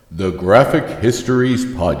The Graphic Histories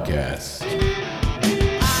Podcast. I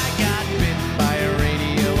got bitten by a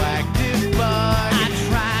radioactive bug. I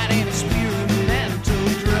tried an experimental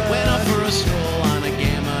drug. Went up for a stroll on a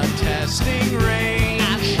gamma testing range.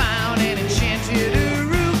 I found an enchanted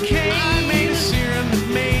hurricane. I made a serum that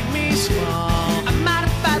made me small. I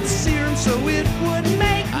modified the serum so it would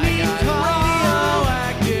make me tall.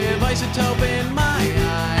 I got a radioactive isotope in my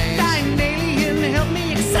eyes. An alien helped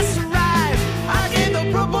me accessorize. I gained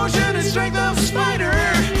the proportion and strength of a spider.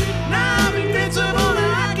 Now I'm invincible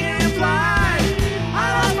and I can fly.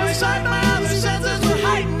 I lost my sight, my other senses were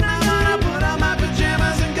heightened. I'm gonna put on my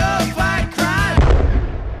pajamas and go fight crime.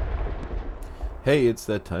 Hey, it's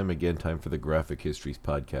that time again, time for the Graphic Histories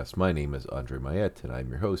Podcast. My name is Andre Mayette, and I'm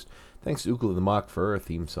your host. Thanks to Ukla the Mock for our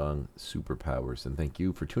theme song, Superpowers, and thank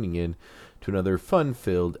you for tuning in to another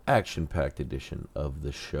fun-filled, action-packed edition of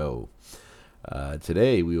the show.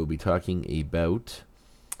 Today, we will be talking about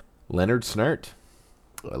Leonard Snart,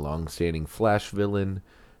 a long-standing Flash villain,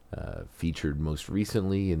 featured most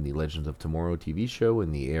recently in the Legends of Tomorrow TV show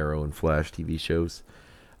and the Arrow and Flash TV shows,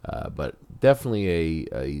 but definitely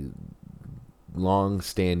a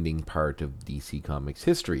long-standing part of DC Comics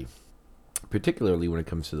history, particularly when it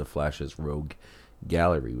comes to the Flash's Rogue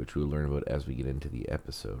Gallery, which we'll learn about as we get into the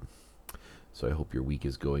episode. So I hope your week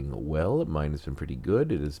is going well. Mine has been pretty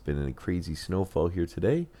good. It has been a crazy snowfall here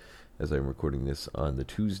today, as I'm recording this on the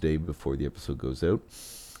Tuesday before the episode goes out.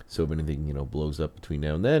 So if anything, blows up between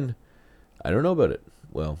now and then, I don't know about it.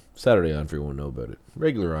 Well, Saturday Andre won't know about it.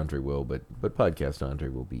 Regular Andre will, but podcast Andre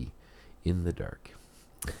will be in the dark.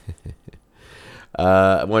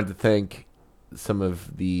 I wanted to thank some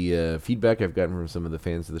of the feedback I've gotten from some of the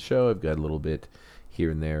fans of the show. I've got a little bit here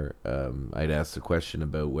and there. I'd asked a question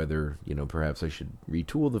about whether, perhaps I should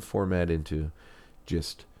retool the format into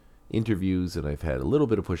just interviews, and I've had a little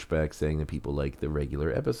bit of pushback saying that people like the regular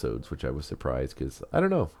episodes, which I was surprised because I don't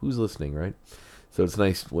know who's listening, right? So it's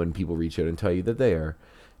nice when people reach out and tell you that they are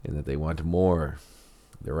and that they want more.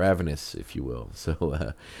 They're ravenous, if you will.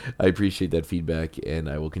 So I appreciate that feedback, and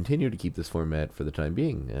I will continue to keep this format for the time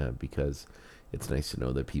being because it's nice to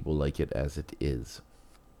know that people like it as it is.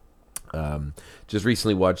 Just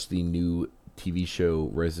recently watched the new TV show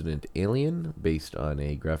Resident Alien, based on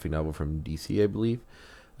a graphic novel from DC, I believe,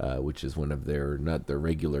 which is one of their, not their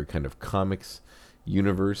regular kind of comics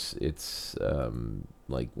universe. It's an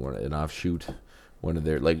offshoot, one of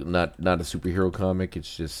their, not a superhero comic.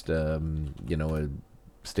 It's just, a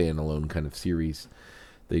standalone kind of series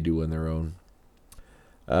they do on their own.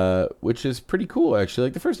 Which is pretty cool,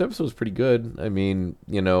 actually. the first episode was pretty good. I mean,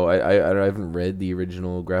 I haven't read the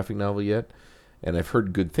original graphic novel yet, and I've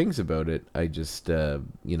heard good things about it. I just,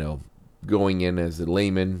 going in as a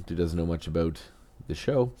layman who doesn't know much about the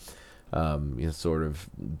show, sort of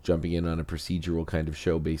jumping in on a procedural kind of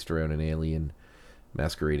show based around an alien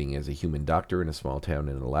masquerading as a human doctor in a small town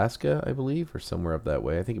in Alaska, I believe, or somewhere up that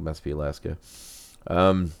way. I think it must be Alaska.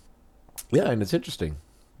 Yeah, and it's interesting.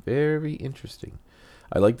 Very interesting.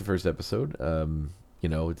 I like the first episode.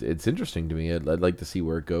 It's interesting to me. I'd like to see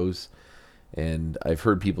where it goes. And I've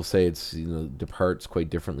heard people say it's, departs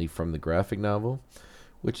quite differently from the graphic novel,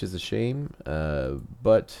 which is a shame.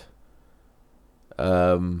 But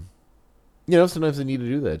sometimes they need to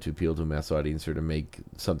do that to appeal to a mass audience or to make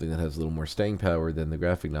something that has a little more staying power than the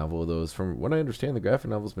graphic novel. Although, from what I understand, the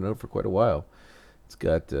graphic novel's been out for quite a while. It's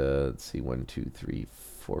got, 5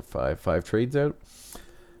 trades out.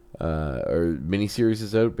 Or miniseries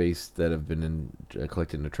is out that have been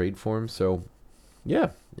collected in a trade form. So,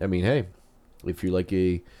 yeah, I mean, hey, if you like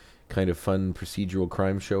a kind of fun procedural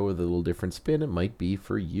crime show with a little different spin, it might be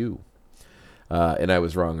for you. And I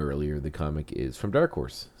was wrong earlier. The comic is from Dark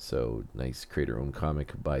Horse. So, nice creator-owned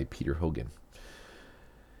comic by Peter Hogan.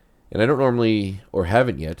 And I don't normally, or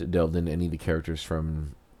haven't yet, delved into any of the characters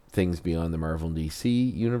from things beyond the Marvel and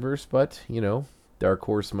DC universe, but, Dark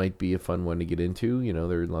Horse might be a fun one to get into.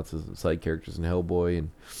 There are lots of side characters in Hellboy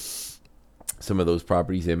and some of those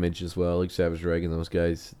properties, Image as well, like Savage Dragon, those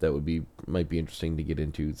guys. That might be interesting to get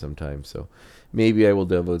into sometime. So maybe I will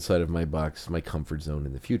delve outside of my comfort zone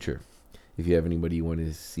in the future. If you have anybody you want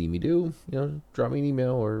to see me do, drop me an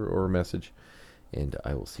email or a message, and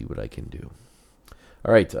I will see what I can do.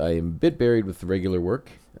 All right, I am a bit buried with the regular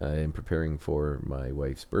work. I am preparing for my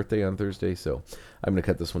wife's birthday on Thursday, so I'm going to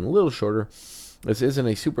cut this one a little shorter. This isn't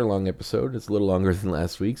a super long episode. It's a little longer than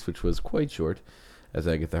last week's, which was quite short, as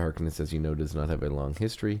Agatha Harkness, as you know, does not have a long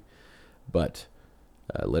history. But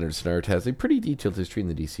Leonard Snart has a pretty detailed history in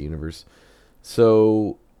the DC universe.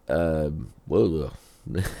 So, my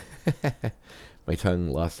tongue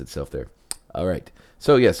lost itself there. All right.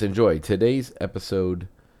 So, yes, enjoy today's episode,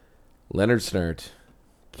 Leonard Snart,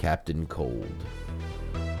 Captain Cold.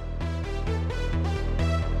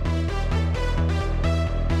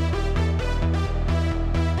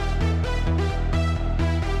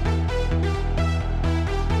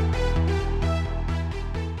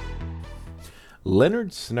 Leonard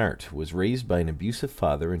Snart was raised by an abusive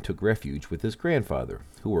father and took refuge with his grandfather,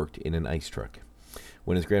 who worked in an ice truck.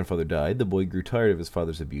 When his grandfather died, the boy grew tired of his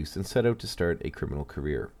father's abuse and set out to start a criminal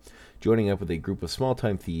career, joining up with a group of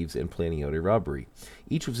small-time thieves and planning out a robbery.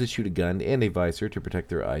 Each was issued a gun and a visor to protect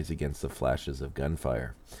their eyes against the flashes of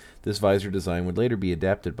gunfire. This visor design would later be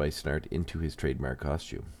adapted by Snart into his trademark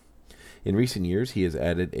costume. In recent years, he has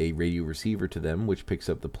added a radio receiver to them, which picks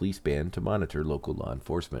up the police band to monitor local law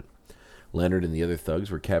enforcement. Leonard and the other thugs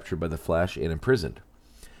were captured by the Flash and imprisoned.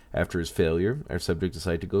 After his failure, our subject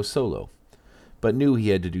decided to go solo, but knew he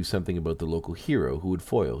had to do something about the local hero who would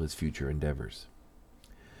foil his future endeavors.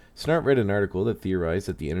 Snart read an article that theorized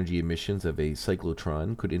that the energy emissions of a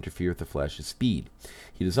cyclotron could interfere with the Flash's speed.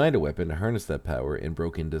 He designed a weapon to harness that power and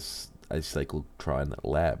broke into a cyclotron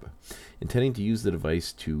lab, intending to use the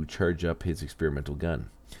device to charge up his experimental gun.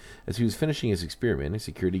 As he was finishing his experiment, a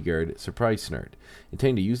security guard surprised Snart.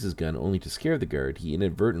 Intending to use his gun only to scare the guard, he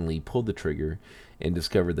inadvertently pulled the trigger and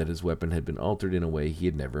discovered that his weapon had been altered in a way he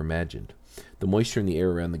had never imagined. The moisture in the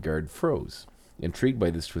air around the guard froze. Intrigued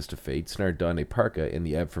by this twist of fate, Snart donned a parka and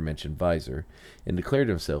the aforementioned visor and declared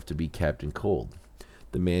himself to be Captain Cold,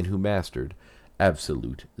 the man who mastered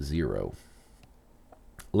absolute zero.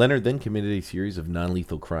 Leonard then committed a series of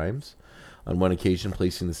non-lethal crimes, on one occasion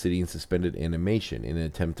placing the city in suspended animation in an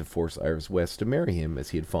attempt to force Iris West to marry him, as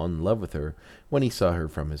he had fallen in love with her when he saw her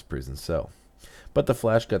from his prison cell. But the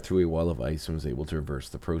Flash got through a wall of ice and was able to reverse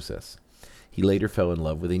the process. He later fell in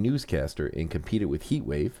love with a newscaster and competed with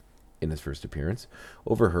Heatwave, in his first appearance,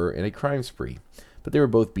 over her in a crime spree, but they were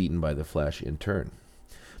both beaten by the Flash in turn.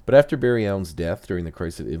 But after Barry Allen's death during the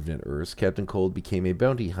Crisis of Infinite Earths, Captain Cold became a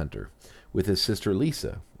bounty hunter, with his sister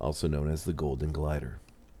Lisa, also known as the Golden Glider.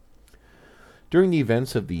 During the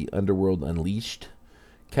events of the Underworld Unleashed,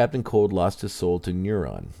 Captain Cold lost his soul to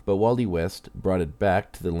Neuron, but Wally West brought it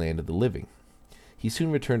back to the land of the living. He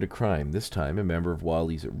soon returned to crime, this time a member of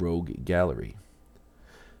Wally's rogue gallery.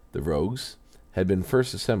 The rogues had been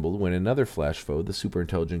first assembled when another Flash foe, the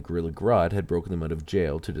superintelligent Gorilla Grodd, had broken them out of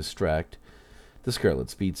jail to distract the Scarlet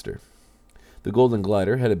Speedster. The Golden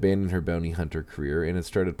Glider had abandoned her bounty hunter career and had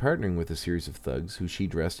started partnering with a series of thugs who she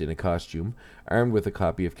dressed in a costume, armed with a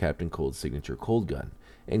copy of Captain Cold's signature cold gun,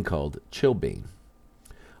 and called Chillbane.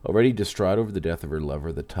 Already distraught over the death of her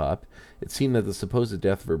lover, the Top, it seemed that the supposed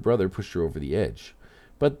death of her brother pushed her over the edge.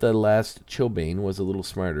 But the last Chillbane was a little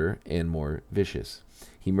smarter and more vicious.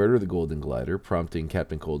 He murdered the Golden Glider, prompting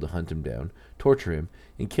Captain Cold to hunt him down, torture him,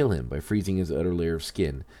 and kill him by freezing his outer layer of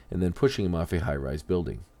skin and then pushing him off a high-rise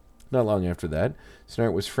building. Not long after that,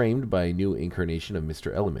 Snart was framed by a new incarnation of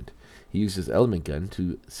Mr. Element. He used his element gun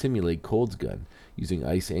to simulate Cold's gun, using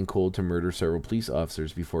ice and cold to murder several police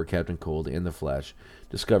officers before Captain Cold and the Flash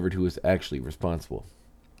discovered who was actually responsible.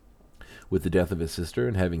 With the death of his sister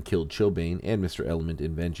and having killed Chillbane and Mr. Element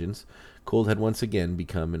in vengeance, Cold had once again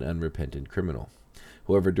become an unrepentant criminal.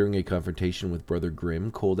 However, during a confrontation with Brother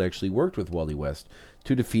Grimm, Cold actually worked with Wally West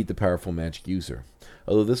to defeat the powerful magic user,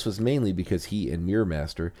 although this was mainly because he and Mirror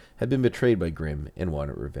Master had been betrayed by Grimm and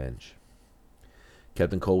wanted revenge.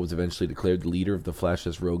 Captain Cold was eventually declared the leader of the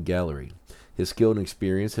Flash's rogue gallery. His skill and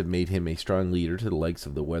experience had made him a strong leader to the likes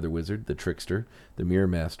of the Weather Wizard, the Trickster, the Mirror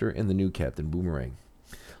Master, and the new Captain Boomerang.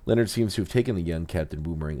 Leonard seems to have taken the young Captain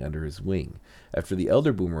Boomerang under his wing, after the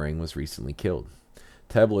elder Boomerang was recently killed.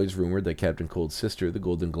 Tabloids rumored that Captain Cold's sister, the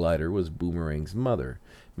Golden Glider, was Boomerang's mother,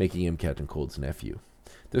 making him Captain Cold's nephew.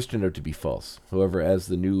 This turned out to be false. However, as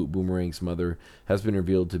the new Boomerang's mother has been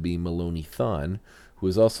revealed to be Maloney Thawne, who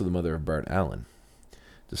is also the mother of Bart Allen.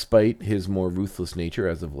 Despite his more ruthless nature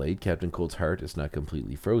as of late, Captain Cold's heart is not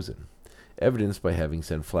completely frozen, evidenced by having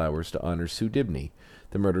sent flowers to honor Sue Dibney,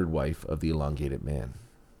 the murdered wife of the Elongated Man.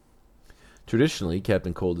 Traditionally,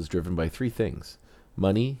 Captain Cold is driven by three things: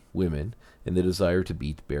 money, women, and the desire to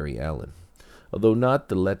beat Barry Allen. Although not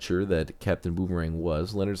the lecher that Captain Boomerang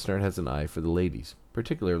was, Leonard Snart has an eye for the ladies,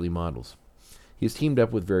 particularly models. He has teamed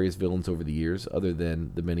up with various villains over the years, other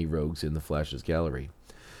than the many rogues in the Flash's gallery.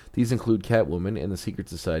 These include Catwoman and the Secret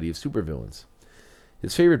Society of Supervillains.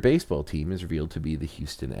 His favorite baseball team is revealed to be the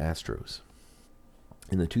Houston Astros.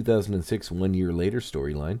 In the 2006 One Year Later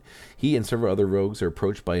storyline, he and several other rogues are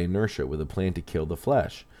approached by Inertia with a plan to kill the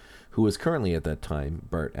Flash, who was currently at that time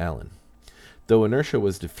Bart Allen. Though Inertia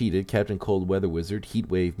was defeated, Captain Cold, Weather Wizard,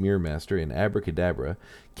 Heatwave, Mirror Master, and Abracadabra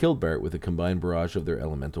killed Bart with a combined barrage of their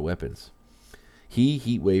elemental weapons. He,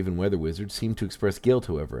 Heatwave, and Weather Wizard seem to express guilt,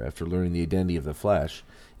 however, after learning the identity of the Flash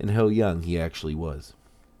and how young he actually was.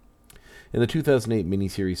 In the 2008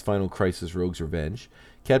 miniseries Final Crisis Rogues Revenge,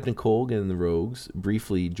 Captain Cold and the Rogues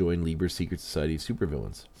briefly join Libra's secret society of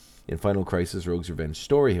supervillains. In Final Crisis Rogues Revenge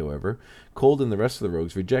story, however, Cold and the rest of the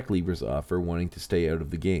Rogues reject Libra's offer, wanting to stay out of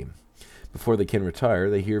the game. Before they can retire,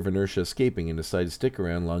 they hear of Inertia escaping and decide to stick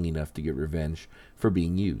around long enough to get revenge for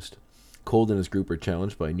being used. Cold and his group are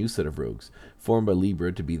challenged by a new set of rogues, formed by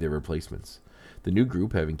Libra to be their replacements. The new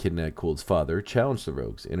group, having kidnapped Cold's father, challenge the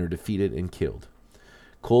rogues and are defeated and killed.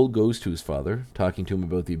 Cold goes to his father, talking to him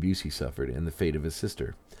about the abuse he suffered and the fate of his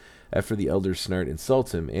sister. After the elder Snart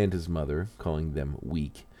insults him and his mother, calling them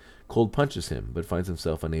weak, Cold punches him, but finds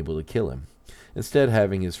himself unable to kill him, instead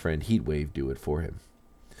having his friend Heatwave do it for him.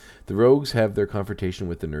 The rogues have their confrontation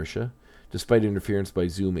with Inertia, despite interference by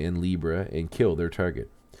Zoom and Libra, and kill their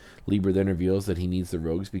target. Libra then reveals that he needs the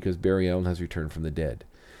rogues because Barry Allen has returned from the dead,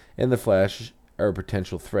 and the Flash are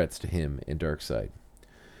potential threats to him and Darkseid.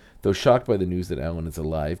 Though shocked by the news that Allen is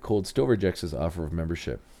alive, Cold still rejects his offer of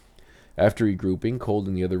membership. After regrouping, Cold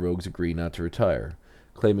and the other rogues agree not to retire,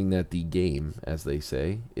 claiming that the game, as they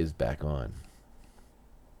say, is back on.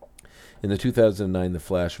 In the 2009 The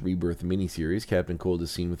Flash Rebirth miniseries, Captain Cold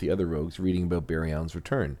is seen with the other rogues reading about Barry Allen's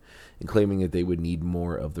return, and claiming that they would need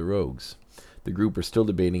more of the rogues. The group are still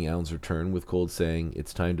debating Allen's return, with Cold saying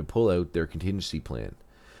it's time to pull out their contingency plan,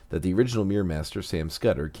 that the original Mirror Master, Sam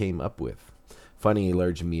Scudder, came up with. Finding a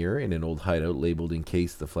large mirror in an old hideout labeled "In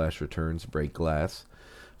case the Flash returns, break glass."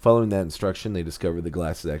 Following that instruction, they discover the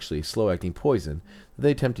glass is actually a slow-acting poison that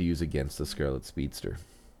they attempt to use against the Scarlet Speedster.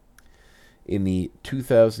 In the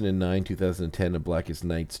 2009-2010 A Blackest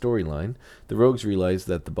Night storyline, the rogues realize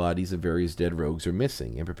that the bodies of various dead rogues are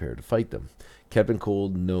missing and prepare to fight them. Captain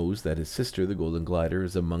Cold knows that his sister, the Golden Glider,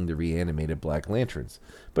 is among the reanimated Black Lanterns,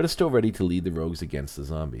 but is still ready to lead the rogues against the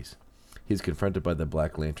zombies. He is confronted by the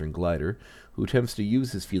Black Lantern Glider, who attempts to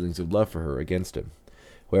use his feelings of love for her against him.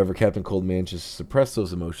 However, Captain Cold manages to suppress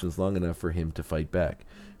those emotions long enough for him to fight back,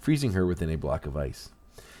 freezing her within a block of ice.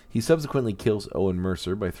 He subsequently kills Owen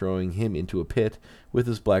Mercer by throwing him into a pit with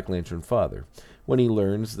his Black Lantern father, when he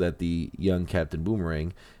learns that the young Captain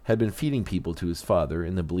Boomerang had been feeding people to his father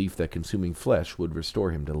in the belief that consuming flesh would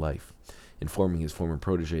restore him to life, informing his former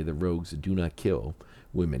protege that rogues do not kill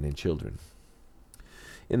women and children.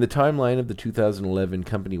 In the timeline of the 2011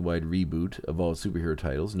 company-wide reboot of all superhero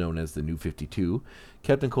titles, known as the New 52,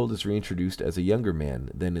 Captain Cold is reintroduced as a younger man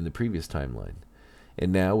than in the previous timeline,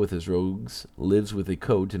 and now, with his rogues, lives with a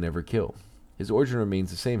code to never kill. His origin remains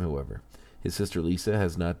the same, however. His sister Lisa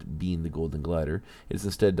has not been the Golden Glider, and is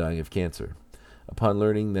instead dying of cancer. Upon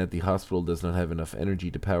learning that the hospital does not have enough energy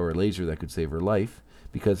to power a laser that could save her life,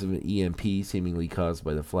 because of an EMP seemingly caused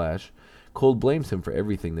by the Flash, Cold blames him for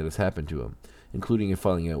everything that has happened to him, including a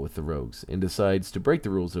falling out with the rogues, and decides to break the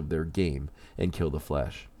rules of their game and kill the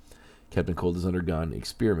Flash. Captain Cold has undergone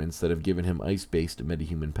experiments that have given him ice-based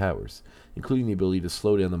metahuman powers, including the ability to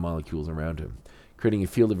slow down the molecules around him, creating a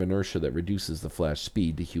field of inertia that reduces the Flash's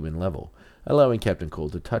speed to human level, allowing Captain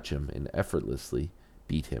Cold to touch him and effortlessly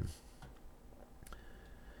beat him.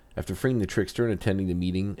 After freeing the Trickster and attending the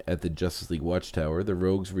meeting at the Justice League Watchtower, the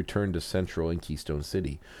rogues return to Central and Keystone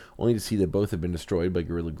City, only to see that both have been destroyed by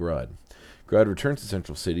Gorilla Grodd. Grodd returns to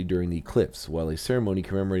Central City during the eclipse, while a ceremony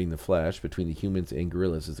commemorating the Flash between the humans and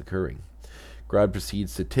gorillas is occurring. Grodd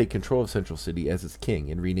proceeds to take control of Central City as its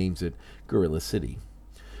king and renames it Gorilla City.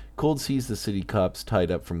 Cold sees the city cops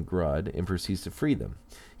tied up from Grodd and proceeds to free them.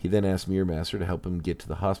 He then asks Mirror Master to help him get to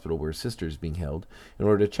the hospital where his sister is being held in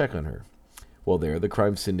order to check on her. While there, the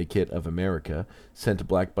Crime Syndicate of America sent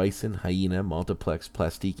Black Bison, Hyena, Multiplex,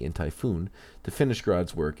 Plastique, and Typhoon to finish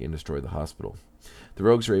Grodd's work and destroy the hospital. The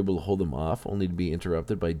rogues are able to hold them off, only to be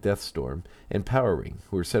interrupted by Deathstorm and Power Ring,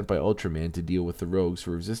 who are sent by Ultraman to deal with the rogues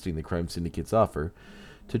for resisting the Crime Syndicate's offer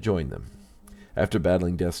to join them. After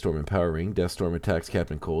battling Deathstorm and Power Ring, Deathstorm attacks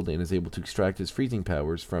Captain Cold and is able to extract his freezing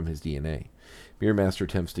powers from his DNA. Mirror Master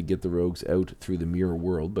attempts to get the rogues out through the mirror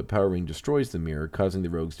world, but Power Ring destroys the mirror, causing the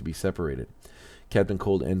rogues to be separated. Captain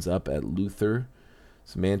Cold ends up at Luthor's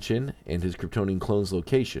mansion and his Kryptonian clone's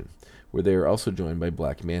location, where they are also joined by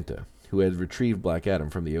Black Manta, who had retrieved Black Adam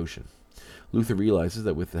from the ocean. Luthor realizes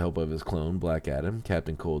that with the help of his clone, Black Adam,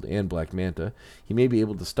 Captain Cold, and Black Manta, he may be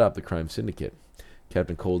able to stop the Crime Syndicate.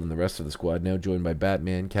 Captain Cold and the rest of the squad, now joined by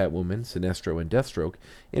Batman, Catwoman, Sinestro, and Deathstroke,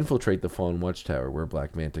 infiltrate the fallen Watchtower, where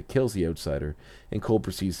Black Manta kills the Outsider, and Cold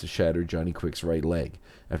proceeds to shatter Johnny Quick's right leg,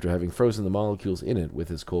 after having frozen the molecules in it with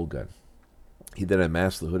his cold gun. He then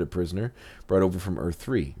unmasks the hooded prisoner, brought over from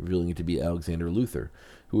Earth-3, revealing it to be Alexander Luthor,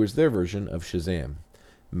 who is their version of Shazam,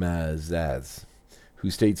 Mazaz, who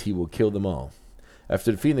states he will kill them all.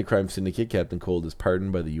 After defeating the crime syndicate, Captain Cold is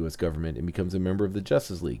pardoned by the U.S. government and becomes a member of the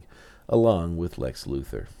Justice League, along with Lex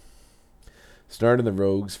Luthor. Snart and the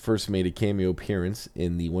Rogues first made a cameo appearance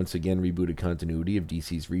in the once again rebooted continuity of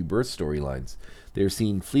DC's Rebirth storylines. They are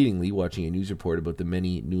seen fleetingly watching a news report about the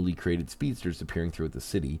many newly created speedsters appearing throughout the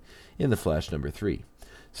city in The Flash number 3.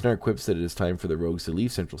 Snart quips that it is time for the Rogues to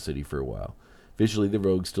leave Central City for a while. Visually, the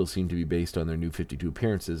Rogues still seem to be based on their New 52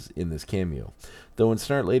 appearances in this cameo, though when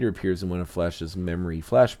Snart later appears in one of Flash's memory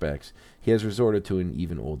flashbacks, he has resorted to an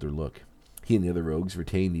even older look. He and the other Rogues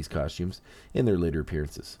retain these costumes in their later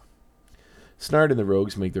appearances. Snart and the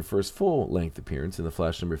Rogues make their first full-length appearance in The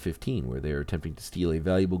Flash number 15, where they are attempting to steal a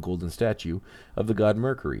valuable golden statue of the god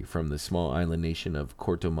Mercury from the small island nation of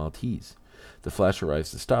Corto Maltese. The Flash arrives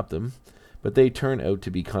to stop them, but they turn out to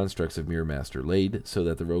be constructs of Mirror Master Lade, so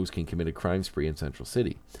that the Rogues can commit a crime spree in Central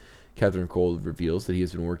City. Captain Cold reveals that he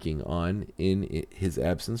has been working on, in his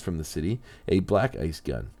absence from the city, a black ice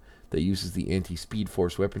gun that uses the anti-speed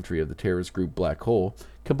force weaponry of the terrorist group Black Hole,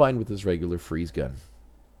 combined with his regular freeze gun.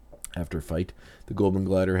 After a fight, the Goldman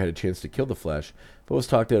Glider had a chance to kill the Flash, but was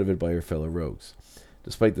talked out of it by her fellow Rogues.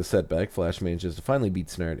 Despite the setback, Flash manages to finally beat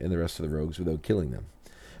Snart and the rest of the Rogues without killing them.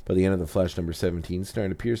 By the end of The Flash number 17,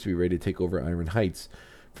 Snart appears to be ready to take over Iron Heights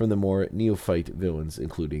from the more neophyte villains,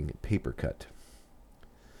 including Papercut.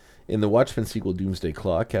 In the Watchmen sequel Doomsday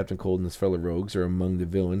Clock, Captain Cold and his fellow Rogues are among the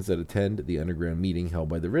villains that attend the underground meeting held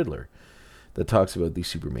by the Riddler that talks about the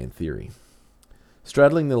Superman theory.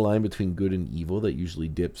 Straddling the line between good and evil that usually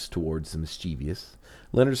dips towards the mischievous,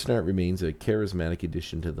 Leonard Snart remains a charismatic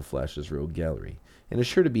addition to the Flash's rogue gallery, and is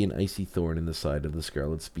sure to be an icy thorn in the side of the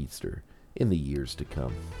Scarlet Speedster in the years to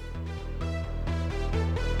come.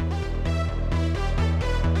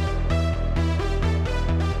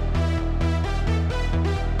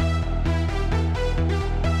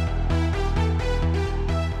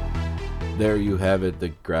 There you have it, the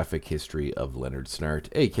graphic history of Leonard Snart,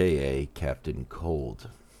 a.k.a. Captain Cold.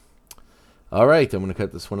 All right, I'm going to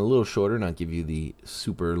cut this one a little shorter, not give you the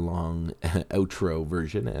super long outro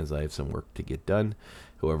version, as I have some work to get done.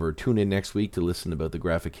 However, tune in next week to listen about the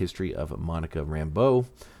graphic history of Monica Rambeau,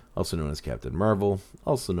 also known as Captain Marvel,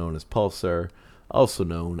 also known as Pulsar, also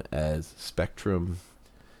known as Spectrum,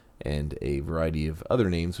 and a variety of other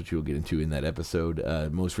names, which we will get into in that episode.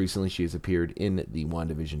 Most recently, she has appeared in the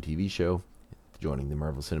WandaVision TV show, joining the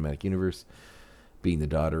Marvel Cinematic Universe, being the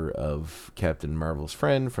daughter of Captain Marvel's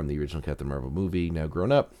friend from the original Captain Marvel movie, now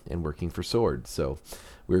grown up and working for S.W.O.R.D. So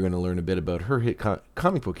we're going to learn a bit about her hit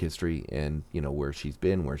comic book history and, where she's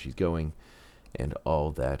been, where she's going, and all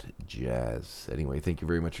that jazz. Anyway, thank you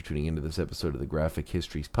very much for tuning into this episode of the Graphic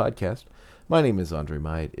Histories Podcast. My name is Andre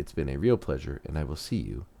Maid. It's been a real pleasure, and I will see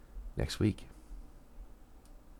you next week.